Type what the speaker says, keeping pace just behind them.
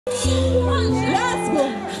Let's go.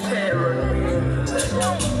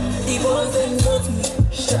 He wasn't with me.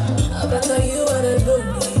 I better you wanna know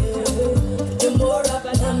me. You're more up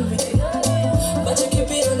than me. But you keep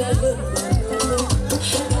it on that look.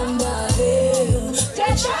 I'm not here.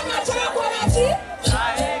 Just trying to talk what I see. I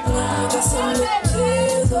got some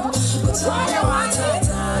tears. But why I want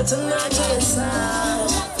to not just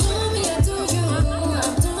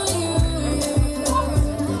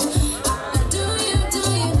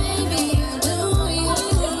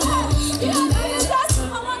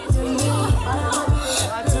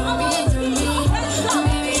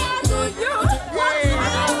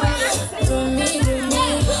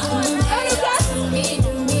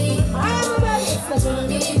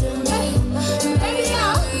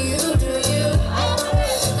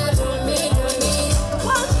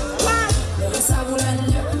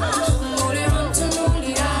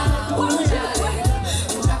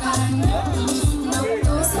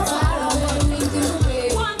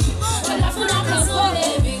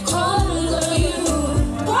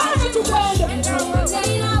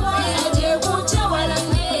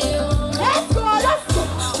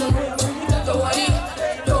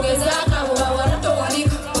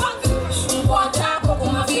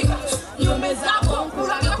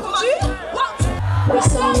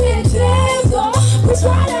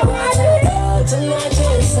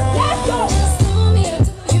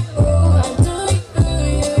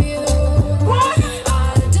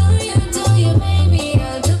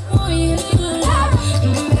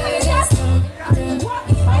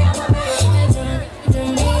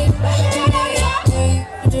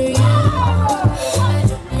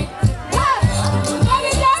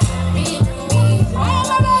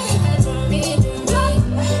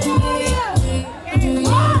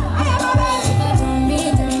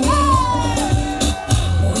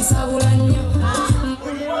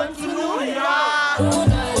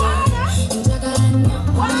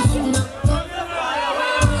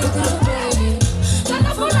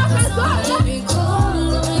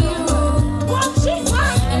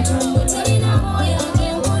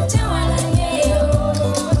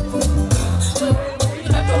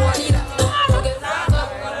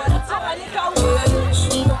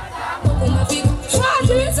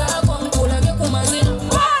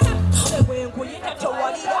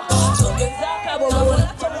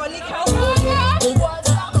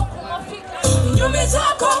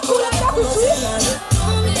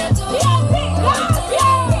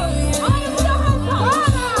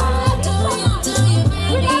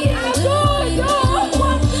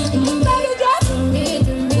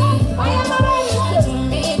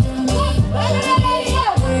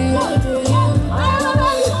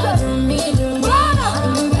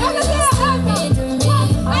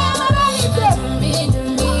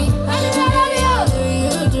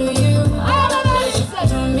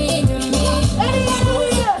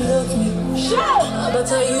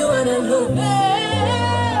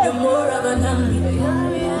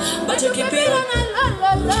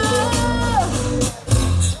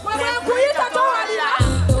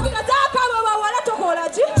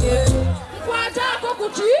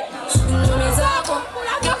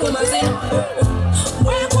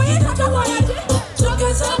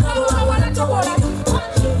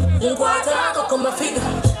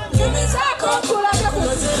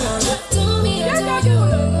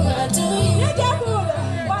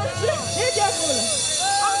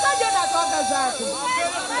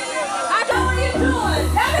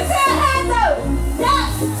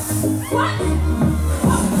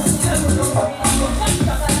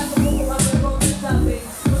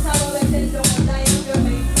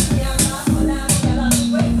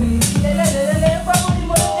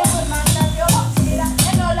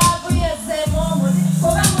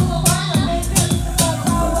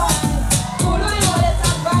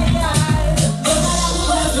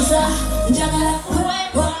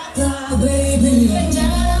baby.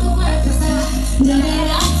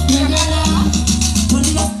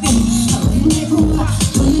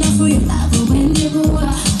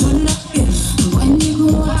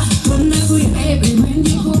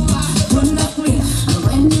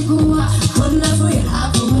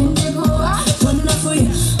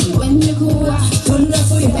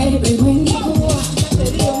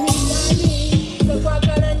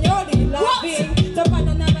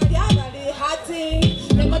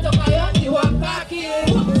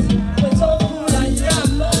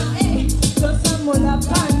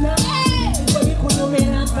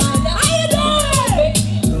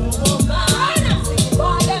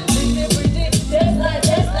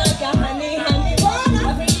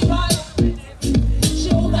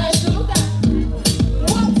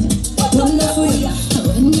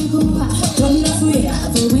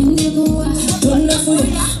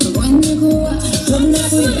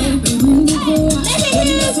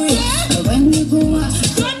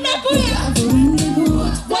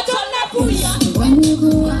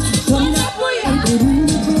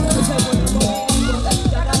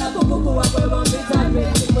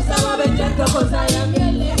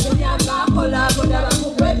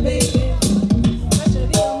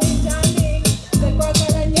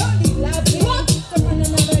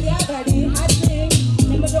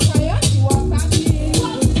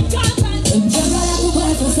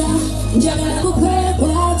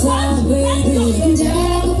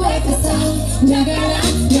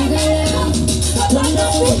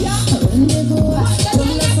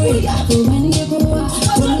 when you go out,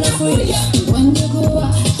 run up with you. When you go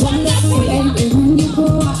out, run up with you. When you go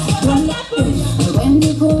out, run up with you. When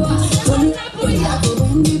you go out, run up with you.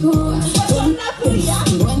 When you go out, run up with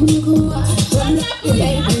you. When you go out, run up with you.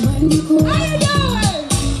 When you go out.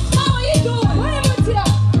 How are you doing? What about you?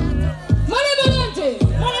 Money balloon.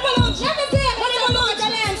 Money balloon. Let me see your hands.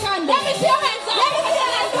 Let me see your hands. Let me see your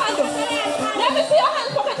hands. Let me see your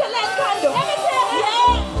hands. Pocket your lens candle. Let me see your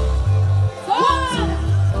hands. What?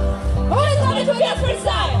 Who is going to be a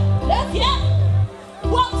freestyle? Let's get.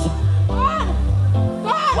 What? Go on.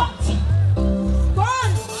 What? Go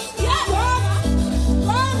on. Yeah. Go on.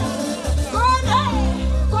 Go on. Go on.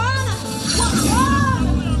 Go on.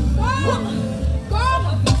 Go on. Go on.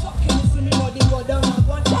 Fucking see me body go down. Go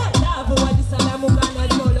on. Love what this and I'm gonna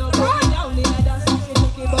do. Go on. Down in the dance.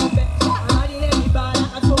 Make it bump. I'm in every bar.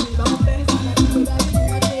 I'm so big bump.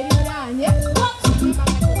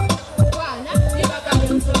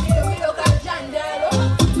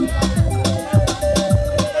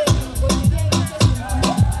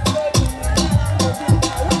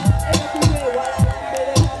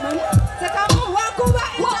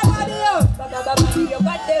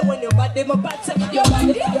 Your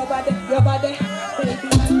body, your body, your body, your body, baby,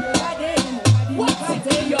 your body, what? Your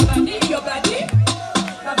body, your body, your body, when your body,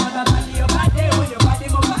 my body, your body, your body,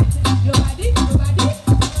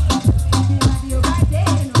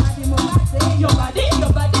 your body, your body,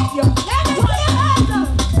 your body, your. Let me see your hands up.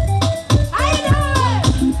 I know.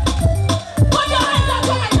 Put your hands up,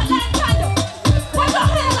 put your hands up. Put your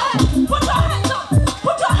hands up. Put your hands up.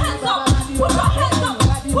 Put your hands up. Put your hands up.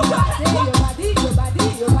 Put your hands up. Your body, your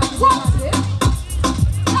body, your body.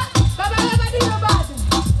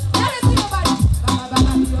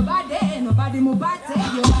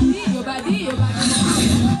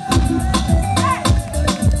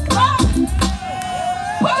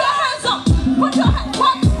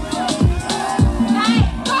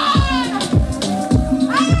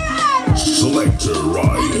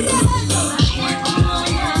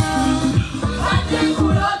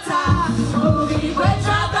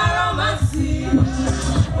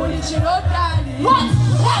 What?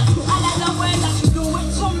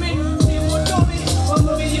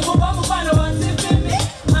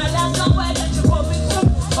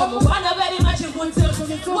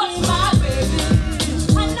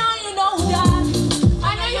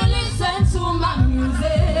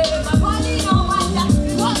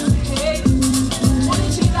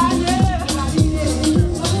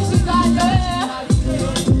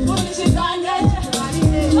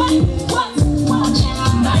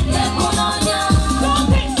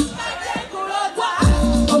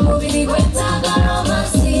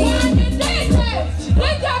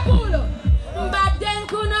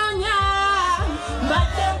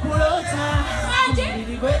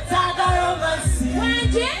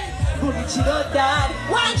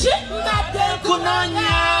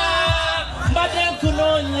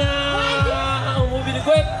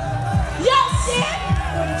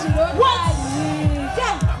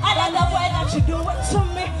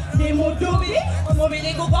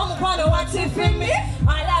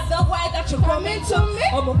 I love the way that you come into me.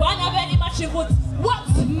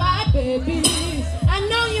 What's my baby? I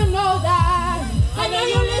know you know that. I know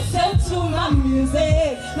you listen to my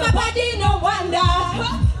music. My body no wonder.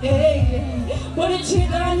 Hey, put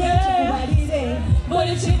it on you. Put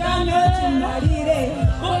it on you.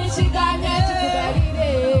 Put it on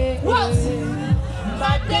you. What?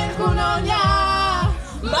 Baden kunonya.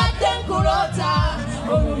 Baden kulota.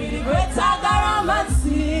 Oh, we regret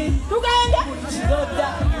agaramansi. Tuganda.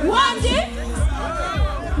 Wanji.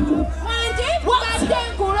 Baden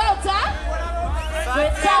kulota.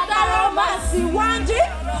 Agaramansi. Wanji.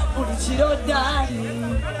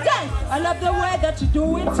 I love the way that you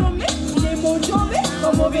do it to me. I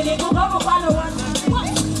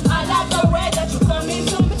love the way that you come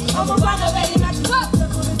into me. I'm a brother very much.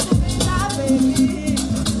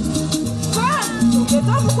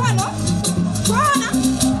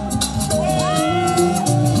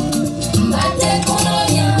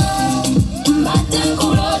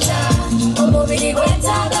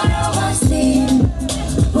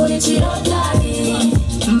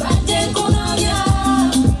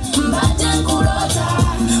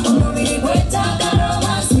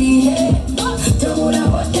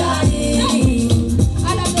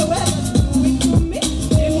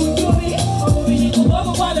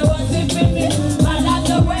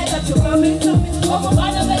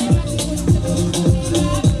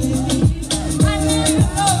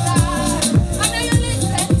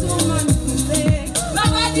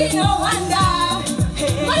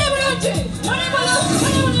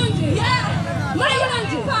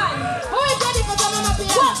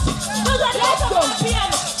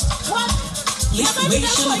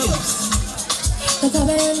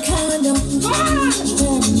 Kataleya Kandle,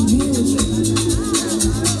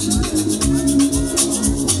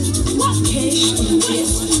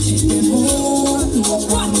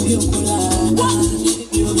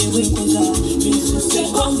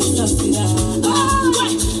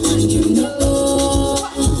 and you know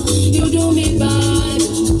you do me bad,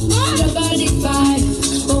 your body fine,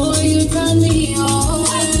 oh you turn me on.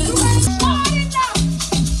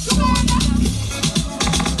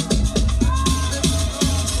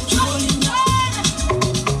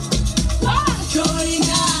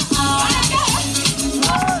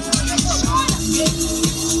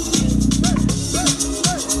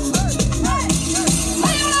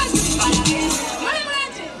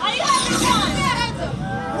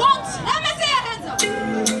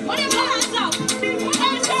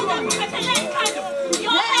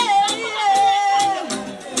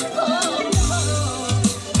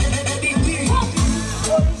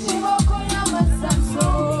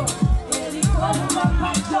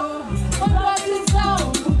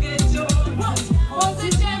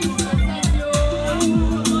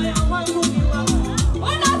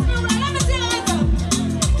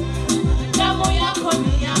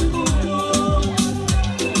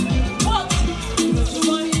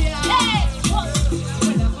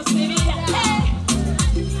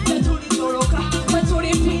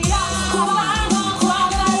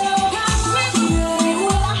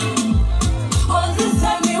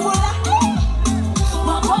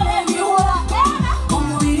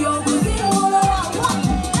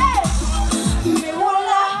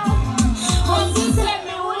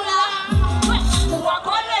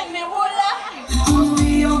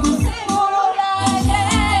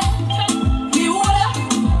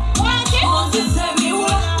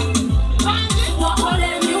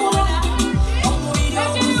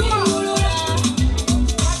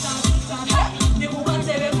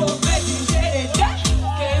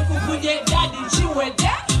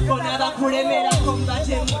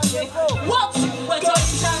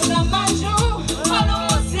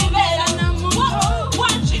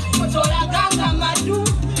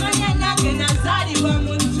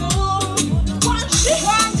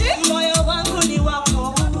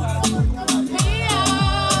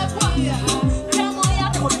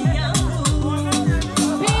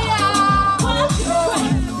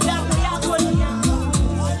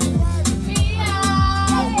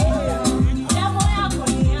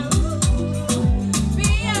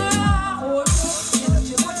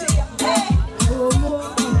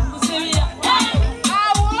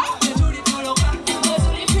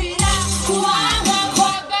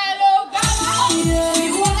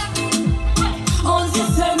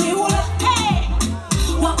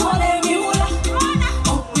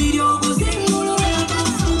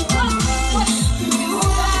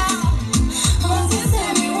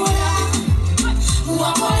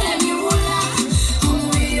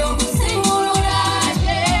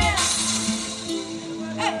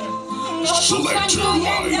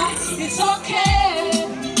 It's okay.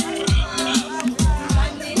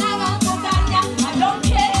 I don't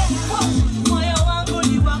care. Moyo wangu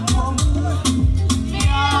ni wako.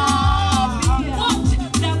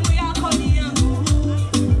 Damu yako ni yangu.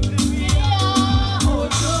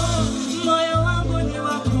 Moyo wangu ni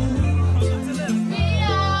wako.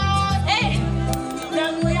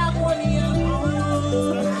 Damu yako ni yangu.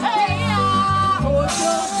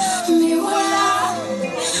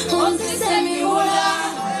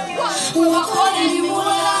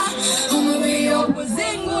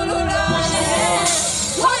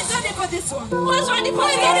 This one. Who's ready for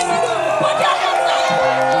it? Put your hands up.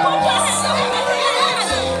 Put your hands up.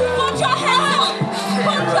 Put your hands up.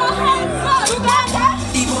 Put your hands up. You got that?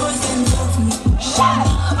 The boys can love me.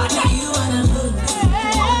 But now you wanna look.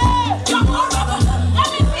 Jump on rubber. Let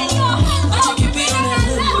me see your hands up. You be in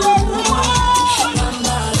the look.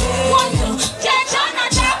 One, two. Change on the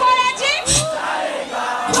chocolate.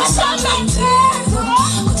 What's up, man?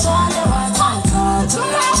 What's on the water?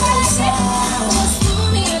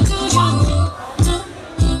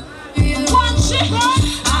 One,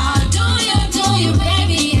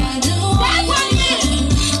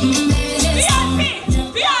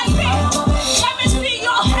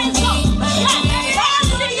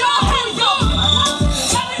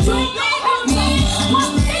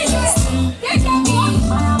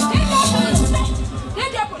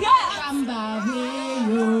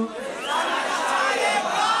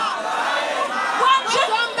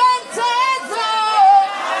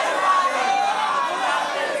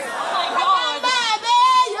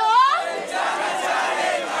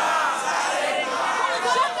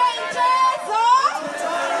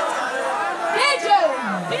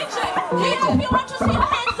 if you want to see your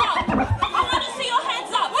hands up. I want to see your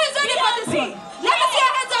hands up. Where's anybody see? Let me see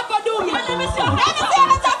your hands up for doing it. Let me see your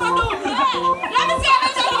hands up for doing it. Let me see your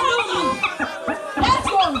hands up for doing it. Let's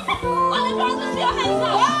go. All the girls, let's see your hands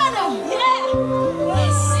up. Yeah.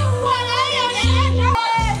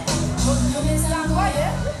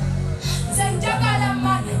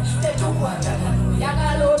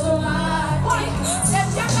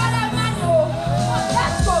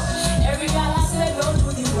 Every girl I said no to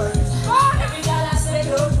the word. Every girl I said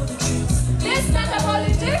no to the truth. This not a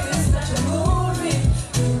politics. This not a movie.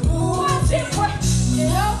 What's it? You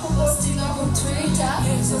know who posting on Twitter?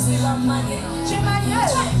 This was the money.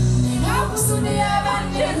 Chimanyele. You know who's to the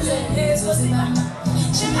abandoned? This was the money.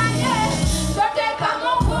 Chimanyele. Don't take a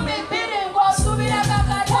move for me. Bidding was to be a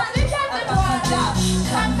backup. One day get the water.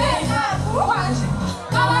 Come back. Watch it.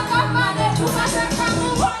 Come on. To catch a come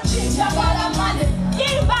watch it. Jagala money.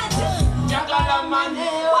 Give back. Jagala money.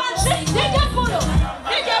 Watch it. Take a pull.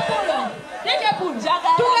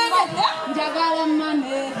 Jagala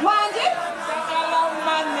money. Watch it. Jagala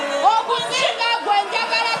money. Oh, good thing I go and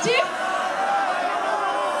Jagala chip.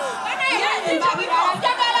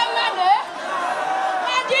 Jagala money.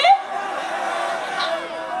 Watch it.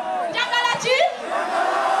 Jagala chip.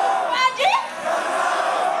 Watch it.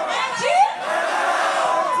 Watch it.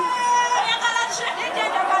 Jagala chip.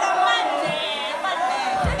 Jagala money.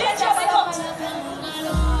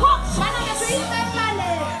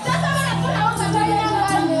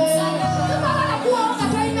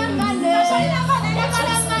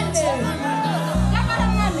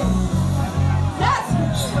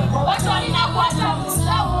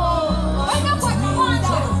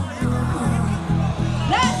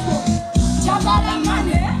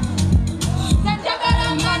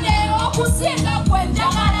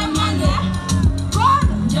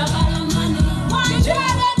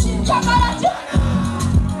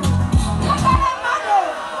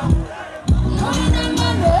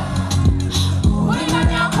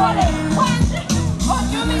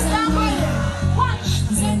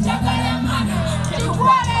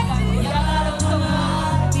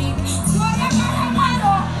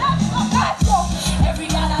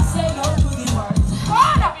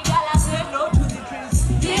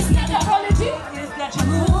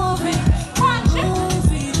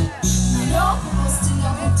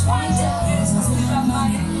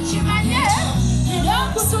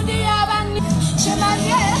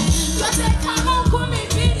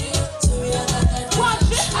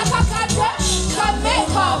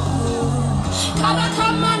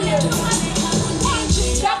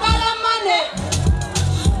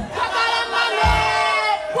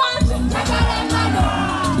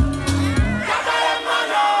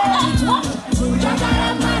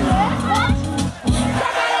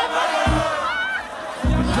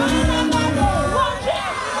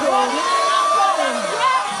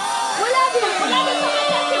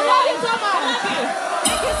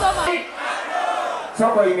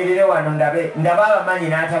 Soko yimirire wano ndabe ndaba abamanyi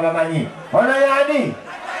n'atabamanyi. Ono yani?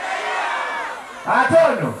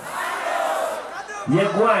 Atono?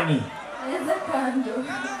 Yegwani?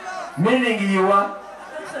 Meaning you are?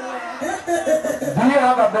 Do you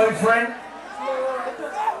have a boyfriend?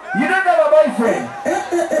 You don't have a boyfriend?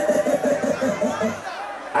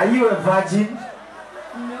 Are you a virgin?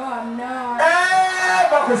 No, I'm not.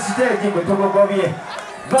 Bakusite jimbo togogobye.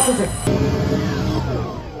 Bakusite.